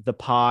the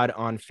pod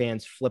on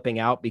fans flipping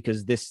out,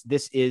 because this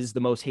is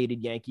the most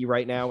hated Yankee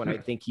right now. And I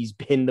think he's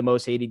been the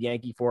most hated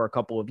Yankee for a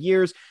couple of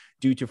years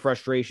due to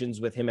frustrations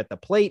with him at the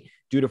plate,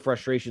 due to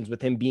frustrations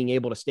with him being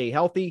able to stay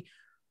healthy.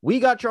 We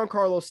got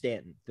Giancarlo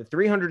Stanton, the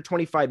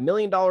 $325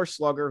 million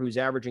slugger who's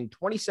averaging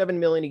 $27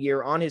 million a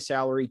year on his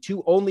salary,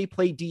 to only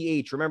play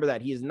DH. Remember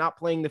that. He is not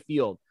playing the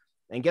field.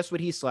 And guess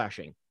what he's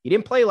slashing? He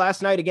didn't play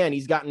last night again.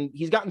 He's gotten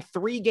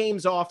 3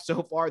 games off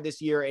so far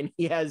this year, and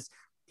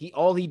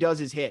all he does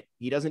is hit.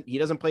 He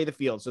doesn't play the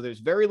field. So there's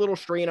very little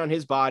strain on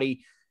his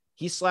body.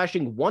 He's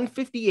slashing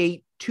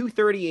 158,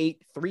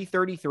 238,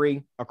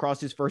 333 across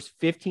his first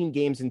 15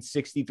 games and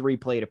 63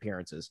 plate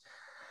appearances.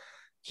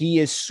 He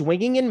is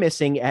swinging and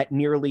missing at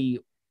nearly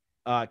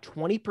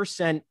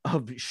 20%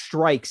 of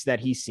strikes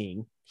that he's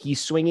seeing. He's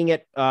swinging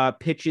at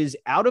pitches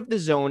out of the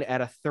zone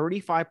at a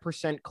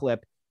 35%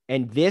 clip.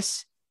 And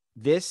this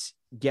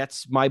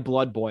gets my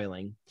blood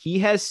boiling. He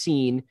has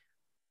seen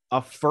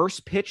a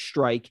first pitch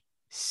strike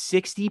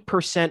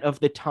 60% of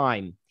the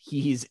time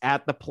he's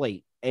at the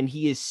plate, and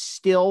he is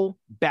still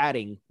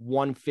batting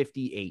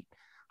 158.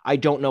 I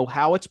don't know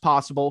how it's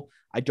possible.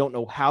 I don't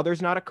know how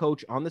there's not a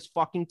coach on this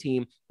fucking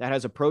team that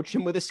has approached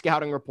him with a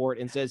scouting report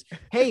and says,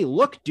 hey,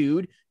 look,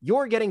 dude,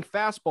 you're getting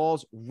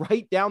fastballs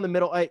right down the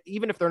middle.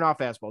 Even if they're not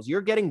fastballs,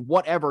 you're getting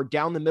whatever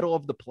down the middle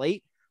of the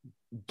plate.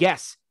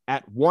 Guess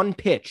at one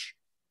pitch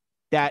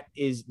that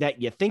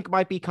you think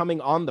might be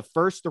coming on the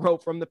first throw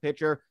from the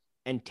pitcher,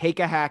 and take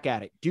a hack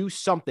at it. Do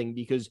something,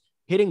 because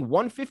hitting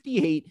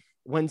 158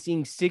 when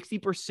seeing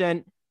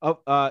 60%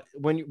 of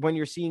when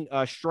you're seeing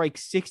a strike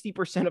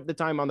 60% of the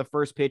time on the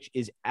first pitch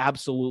is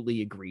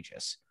absolutely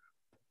egregious.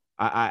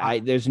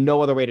 There's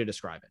no other way to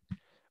describe it.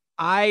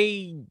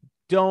 I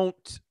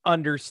don't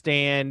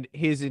understand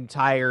his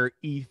entire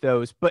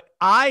ethos, but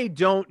I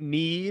don't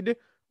need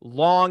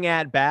long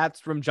at bats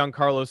from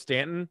Giancarlo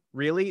Stanton.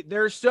 Really,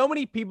 there's so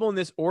many people in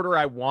this order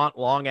I want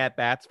long at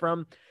bats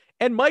from,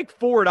 and Mike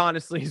Ford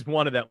honestly is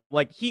one of them.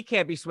 Like, he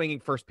can't be swinging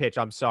first pitch.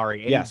 I'm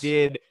sorry, and yes, he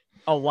did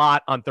a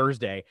lot on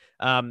Thursday.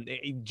 Aaron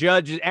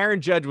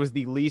Judge was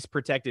the least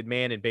protected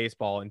man in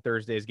baseball in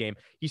Thursday's game.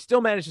 He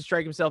still managed to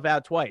strike himself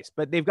out twice,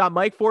 but they've got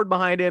Mike Ford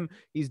behind him.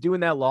 He's doing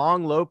that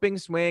long loping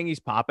swing. He's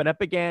popping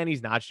up again.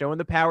 He's not showing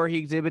the power he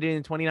exhibited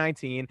in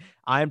 2019.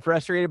 I'm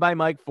frustrated by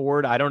Mike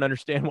Ford. I don't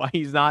understand why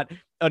he's not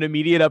an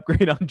immediate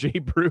upgrade on Jay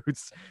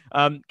Bruce.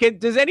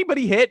 Does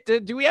anybody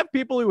hit? Do we have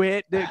people who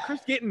hit?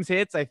 Chris Gittens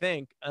hits, I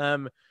think.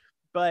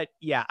 But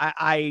yeah,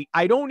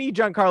 I don't need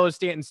Giancarlo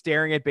Stanton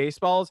staring at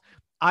baseballs.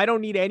 I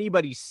don't need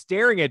anybody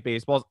staring at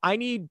baseballs. I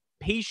need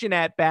patient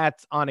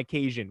at-bats on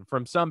occasion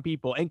from some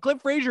people. And Cliff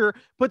Frazier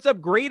puts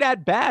up great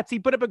at-bats. He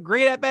put up a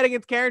great at-bat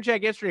against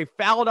Karinchak yesterday,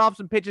 fouled off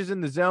some pitches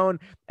in the zone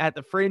at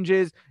the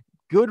fringes,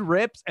 good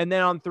rips, and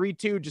then on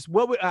 3-2, just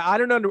I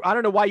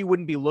don't know why you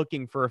wouldn't be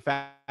looking for a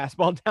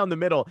fastball down the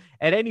middle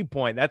at any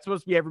point. That's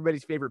supposed to be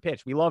everybody's favorite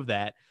pitch. We love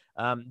that.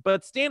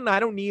 But Stanton, I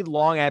don't need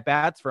long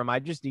at-bats from. I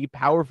just need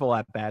powerful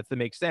at-bats that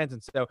make sense.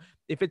 And so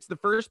if it's the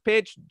first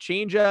pitch,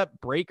 changeup,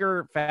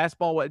 breaker,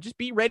 fastball, just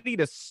be ready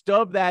to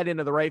stub that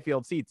into the right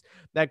field seats.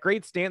 That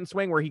great Stanton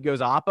swing where he goes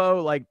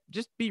oppo, like,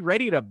 just be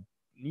ready to,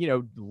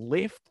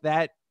 lift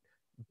that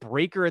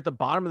breaker at the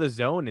bottom of the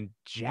zone and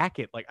jack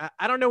it. Like,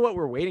 I don't know what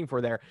we're waiting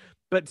for there.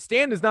 But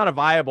Stanton is not a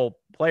viable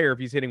player if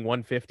he's hitting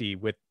 150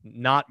 with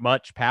not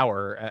much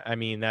power. I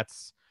mean,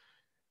 that's...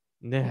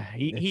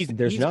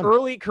 He's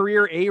early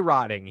career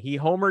A-rodding. He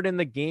homered in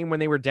the game when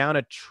they were down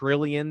 $1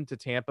 trillion to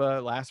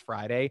Tampa last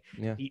Friday.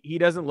 Yeah.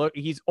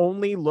 He's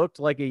only looked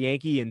like a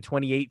Yankee in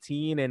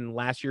 2018 and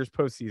last year's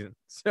postseason.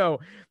 So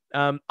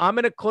I'm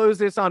going to close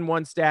this on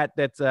one stat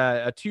that's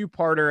a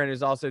two-parter and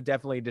is also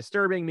definitely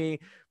disturbing me.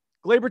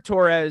 Gleyber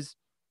Torres,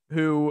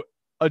 who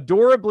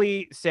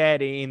adorably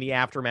said in the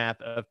aftermath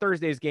of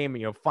Thursday's game,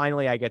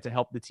 finally I get to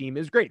help the team.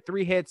 It was great.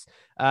 3 hits,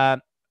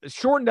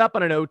 shortened up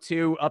on an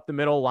 0-2 up the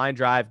middle line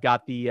drive,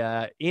 got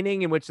the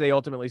inning in which they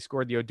ultimately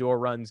scored the Odor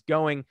runs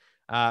going.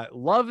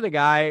 Love the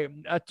guy.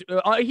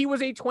 He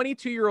was a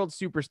 22-year-old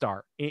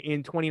superstar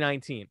in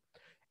 2019.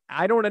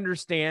 I don't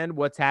understand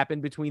what's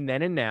happened between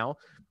then and now,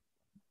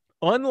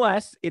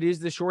 unless it is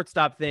the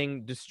shortstop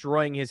thing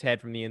destroying his head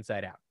from the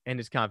inside out and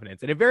his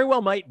confidence. And it very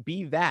well might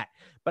be that,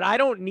 but I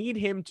don't need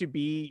him to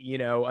be,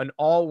 an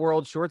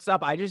all-world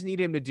shortstop. I just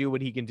need him to do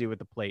what he can do with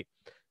the plate.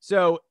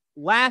 So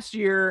last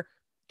year,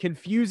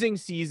 confusing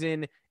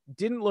season,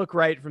 didn't look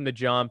right from the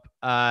jump,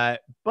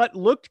 but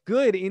looked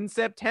good in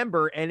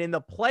September, and in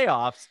the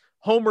playoffs,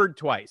 homered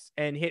twice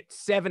and hit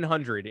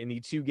 700 in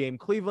the 2-game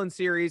Cleveland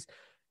series.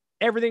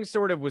 Everything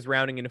sort of was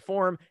rounding into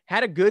form,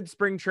 had a good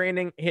spring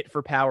training, hit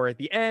for power at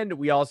the end.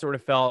 We all sort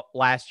of felt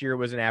last year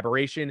was an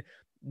aberration.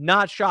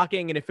 Not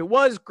shocking. And if it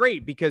was,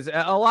 great, because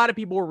a lot of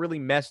people were really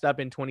messed up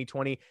in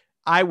 2020.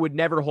 I would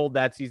never hold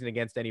that season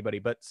against anybody.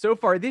 But so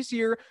far this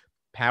year,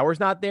 power's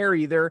not there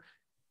either.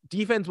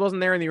 Defense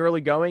wasn't there in the early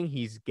going.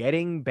 He's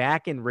getting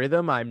back in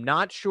rhythm. I'm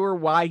not sure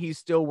why he's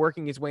still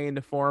working his way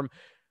into form.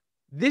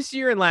 This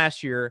year and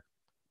last year,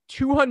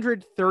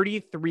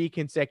 233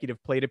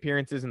 consecutive plate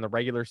appearances in the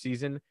regular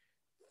season,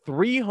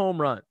 3 home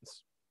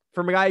runs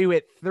from a guy who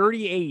hit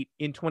 38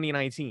 in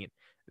 2019.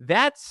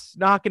 That's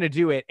not going to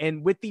do it.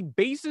 And with the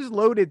bases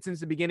loaded since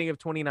the beginning of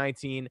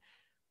 2019,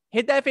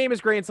 hit that famous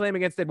grand slam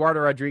against Eduardo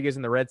Rodriguez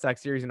in the Red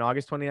Sox series in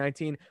August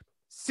 2019.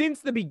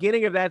 Since the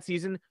beginning of that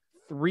season,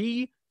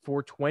 3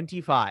 for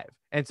 25.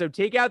 And so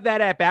take out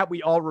that at bat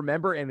we all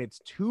remember, and it's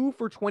 2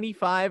 for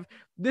 25.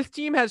 This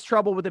team has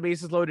trouble with the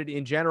bases loaded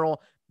in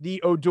general. The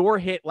Odor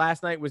hit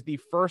last night was the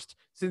first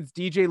since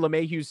DJ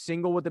LeMahieu's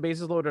single with the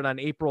bases loaded on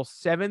April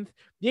 7th.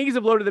 The Yankees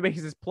have loaded the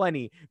bases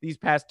plenty these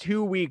past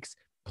 2 weeks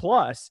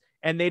plus,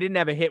 and they didn't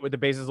have a hit with the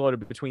bases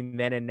loaded between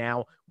then and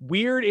now.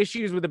 Weird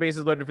issues with the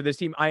bases loaded for this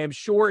team. I am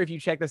sure if you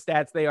check the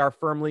stats, they are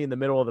firmly in the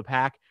middle of the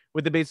pack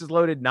with the bases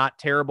loaded. Not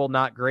terrible,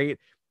 not great.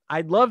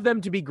 I'd love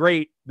them to be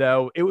great,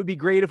 though. It would be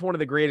great if one of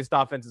the greatest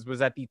offenses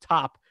was at the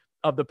top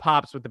of the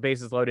pops with the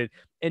bases loaded.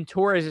 And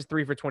Torres is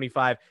 3 for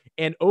 25.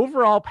 And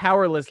overall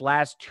powerless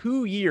last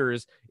 2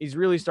 years is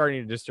really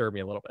starting to disturb me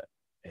a little bit.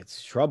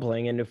 It's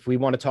troubling. And if we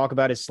want to talk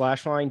about his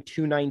slash line,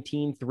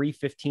 219,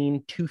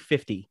 315,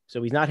 250.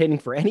 So he's not hitting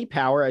for any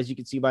power, as you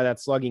can see by that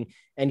slugging.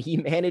 And he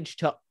managed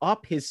to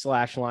up his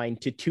slash line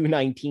to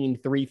 219,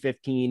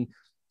 315,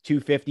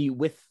 250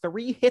 with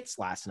 3 hits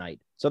last night.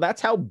 So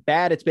that's how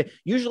bad it's been.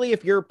 Usually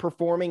if you're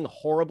performing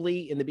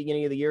horribly in the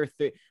beginning of the year,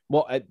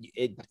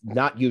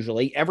 not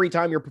usually, every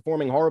time you're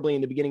performing horribly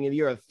in the beginning of the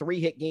year, a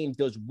 3-hit game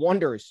does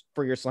wonders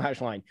for your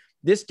slash line.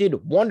 This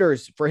did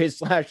wonders for his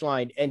slash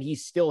line, and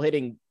he's still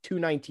hitting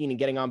 219 and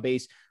getting on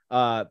base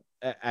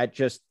at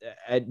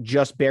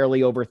just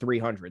barely over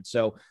 300.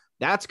 So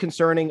that's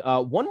concerning.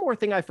 One more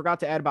thing I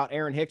forgot to add about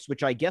Aaron Hicks,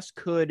 which I guess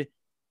could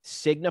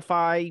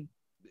signify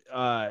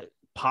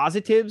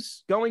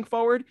positives going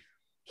forward.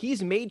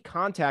 He's made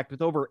contact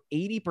with over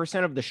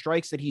 80% of the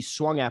strikes that he's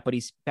swung at, but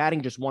he's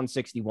batting just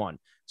 161.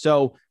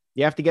 So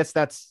you have to guess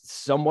that's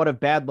somewhat of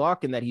bad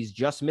luck and that he's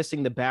just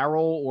missing the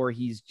barrel, or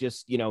he's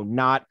just,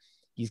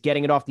 he's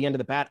getting it off the end of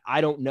the bat. I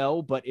don't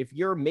know. But if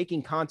you're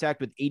making contact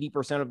with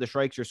 80% of the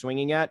strikes you're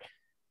swinging at,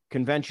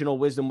 conventional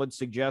wisdom would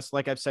suggest,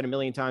 like I've said a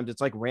million times,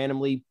 it's like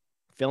randomly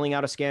filling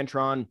out a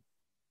Scantron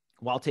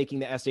while taking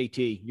the SAT.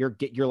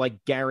 You're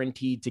like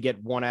guaranteed to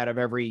get 1 out of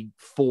every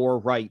 4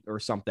 right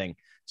or something.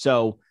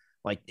 So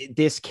like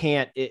this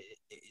can't,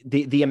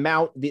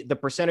 the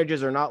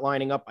percentages are not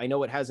lining up. I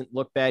know it hasn't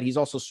looked bad. He's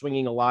also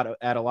swinging a lot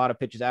of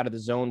pitches out of the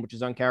zone, which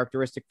is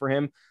uncharacteristic for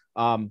him.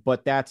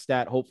 But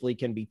that hopefully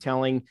can be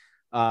telling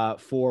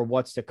for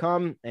what's to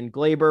come. And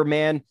Gleyber,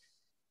 man,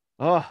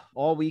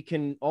 all we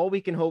can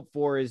hope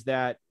for is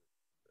that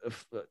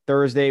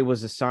Thursday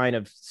was a sign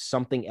of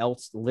something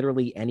else,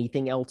 literally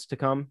anything else to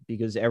come,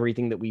 because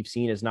everything that we've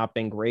seen has not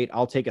been great.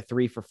 I'll take a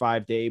 3 for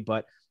 5 day,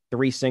 but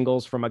 3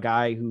 singles from a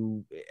guy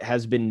who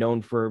has been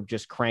known for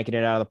just cranking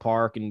it out of the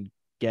park and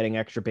getting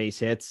extra base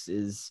hits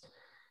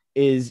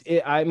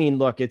I mean,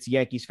 look, it's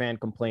Yankees fan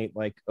complaint.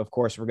 Like, of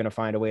course we're going to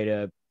find a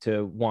way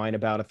to whine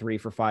about a 3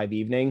 for 5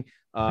 evening.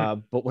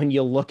 But when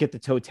you look at the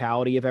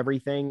totality of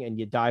everything and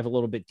you dive a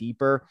little bit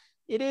deeper,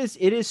 it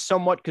is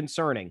somewhat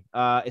concerning,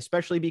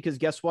 especially because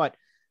guess what?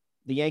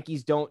 The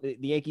Yankees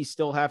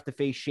still have to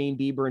face Shane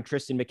Bieber and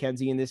Tristan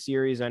McKenzie in this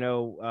series. I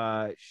know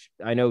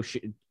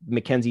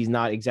McKenzie's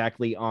not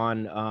exactly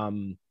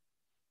on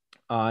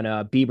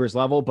Bieber's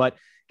level, but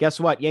guess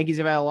what? Yankees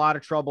have had a lot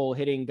of trouble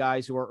hitting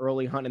guys who are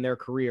early hunt in their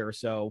career.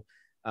 So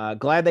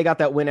glad they got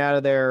that win out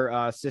of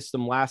their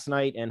system last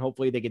night, and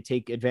hopefully they could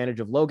take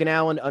advantage of Logan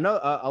Allen,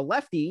 a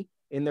lefty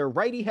in their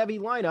righty heavy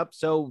lineup.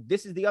 So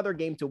this is the other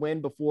game to win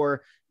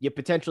before you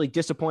potentially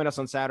disappoint us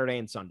on Saturday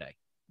and Sunday.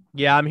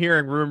 Yeah, I'm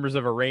hearing rumors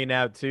of a rain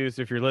out too.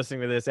 So if you're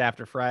listening to this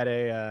after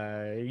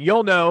Friday,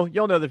 you'll know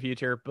the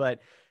future. But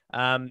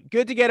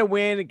good to get a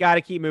win. Got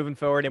to keep moving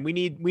forward, and we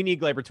need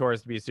Gleyber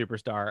Torres to be a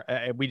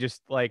superstar. We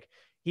just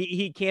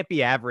he can't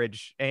be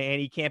average,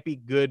 and he can't be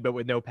good but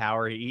with no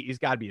power. He's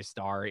got to be a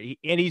star.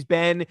 He's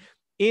been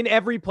in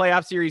every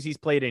playoff series he's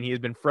played in, he has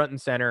been front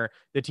and center,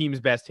 the team's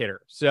best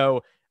hitter.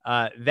 So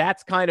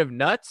that's kind of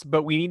nuts,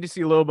 but we need to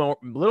see a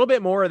little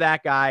bit more of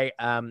that guy.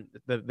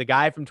 The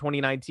guy from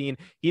 2019,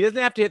 he doesn't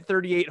have to hit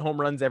 38 home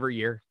runs every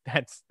year.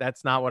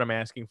 That's not what I'm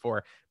asking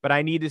for, but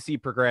I need to see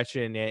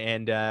progression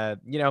and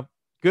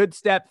good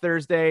step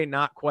Thursday,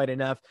 not quite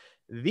enough.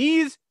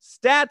 These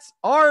stats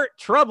are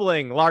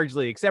troubling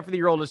largely, except for the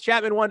Aroldis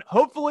Chapman one.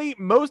 Hopefully,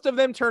 most of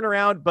them turn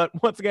around, but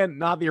once again,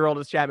 not the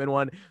Aroldis Chapman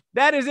one.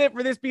 That is it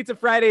for this Pizza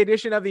Friday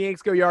edition of the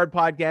Yanks Go Yard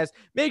podcast.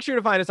 Make sure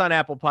to find us on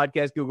Apple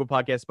Podcasts, Google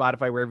Podcasts,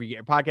 Spotify, wherever you get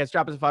your podcasts.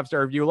 Drop us a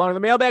 5-star review along with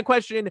the mailbag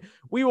question.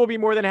 We will be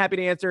more than happy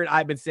to answer it.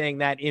 I've been saying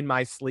that in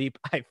my sleep,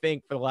 I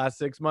think, for the last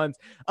 6 months.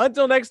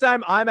 Until next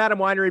time, I'm Adam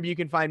Weinrib. You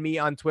can find me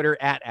on Twitter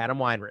at Adam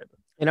Weinrib.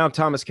 And I'm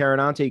Thomas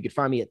Carinante. You can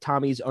find me at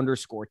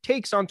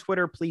Tommy's_takes on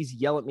Twitter. Please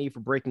yell at me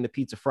for breaking the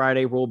Pizza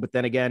Friday rule. But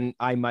then again,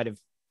 I might have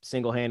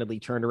single-handedly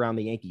turned around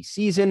the Yankees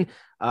season.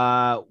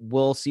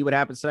 We'll see what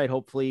happens tonight.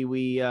 Hopefully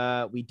we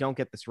don't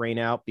get this rain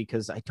out,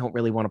 because I don't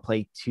really want to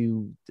play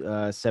 2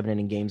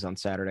 7-inning games on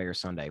Saturday or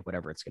Sunday,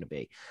 whatever it's going to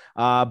be.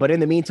 But in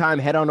the meantime,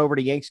 head on over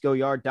to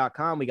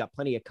yanksgoyard.com. We got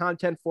plenty of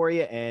content for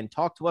you, and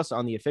talk to us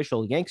on the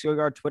official Yanks Go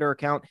Yard Twitter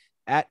account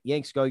at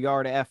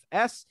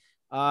yanksgoyardfs.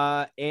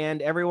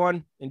 And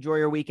everyone, enjoy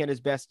your weekend as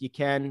best you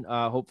can.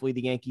 Hopefully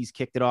the Yankees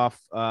kicked it off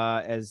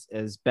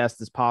as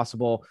best as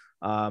possible.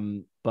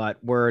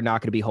 But we're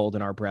not going to be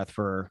holding our breath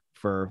for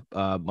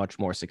much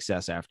more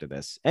success after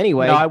this.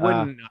 Anyway, no, I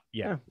wouldn't.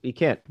 Yeah, you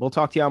can't. We'll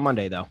talk to you on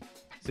Monday, though.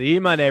 See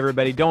you Monday,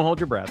 everybody. Don't hold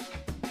your breath.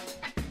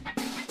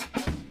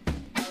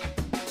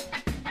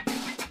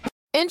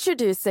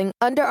 Introducing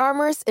Under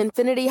Armour's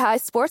Infinity High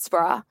Sports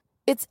Bra.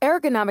 Its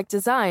ergonomic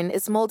design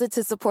is molded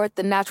to support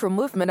the natural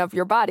movement of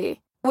your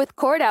body. With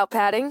cord-out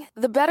padding,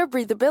 the better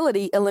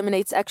breathability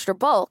eliminates extra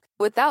bulk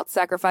without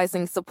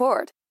sacrificing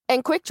support.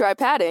 And quick-dry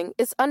padding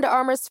is Under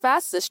Armour's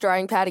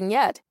fastest-drying padding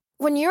yet.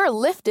 When you're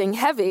lifting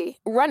heavy,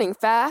 running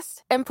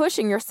fast, and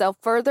pushing yourself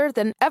further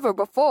than ever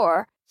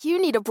before,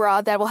 you need a bra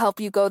that will help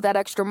you go that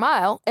extra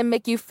mile and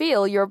make you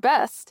feel your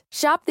best.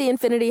 Shop the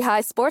Infinity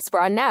High Sports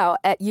Bra now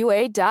at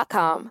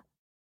UA.com.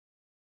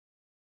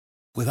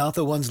 Without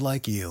the ones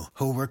like you,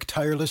 who work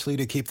tirelessly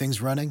to keep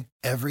things running,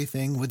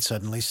 everything would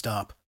suddenly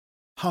stop.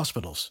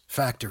 Hospitals,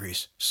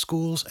 factories,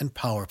 schools, and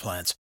power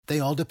plants, they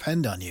all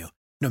depend on you.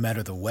 No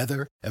matter the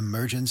weather,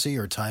 emergency,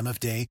 or time of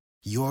day,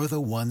 you're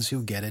the ones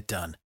who get it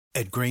done.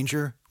 At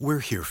Grainger, we're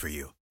here for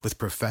you with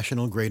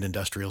professional-grade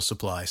industrial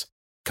supplies.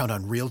 Count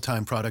on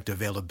real-time product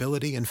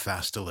availability and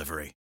fast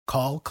delivery.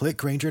 Call, click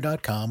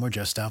Grainger.com, or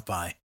just stop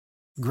by.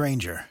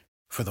 Grainger,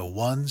 for the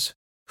ones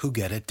who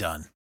get it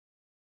done.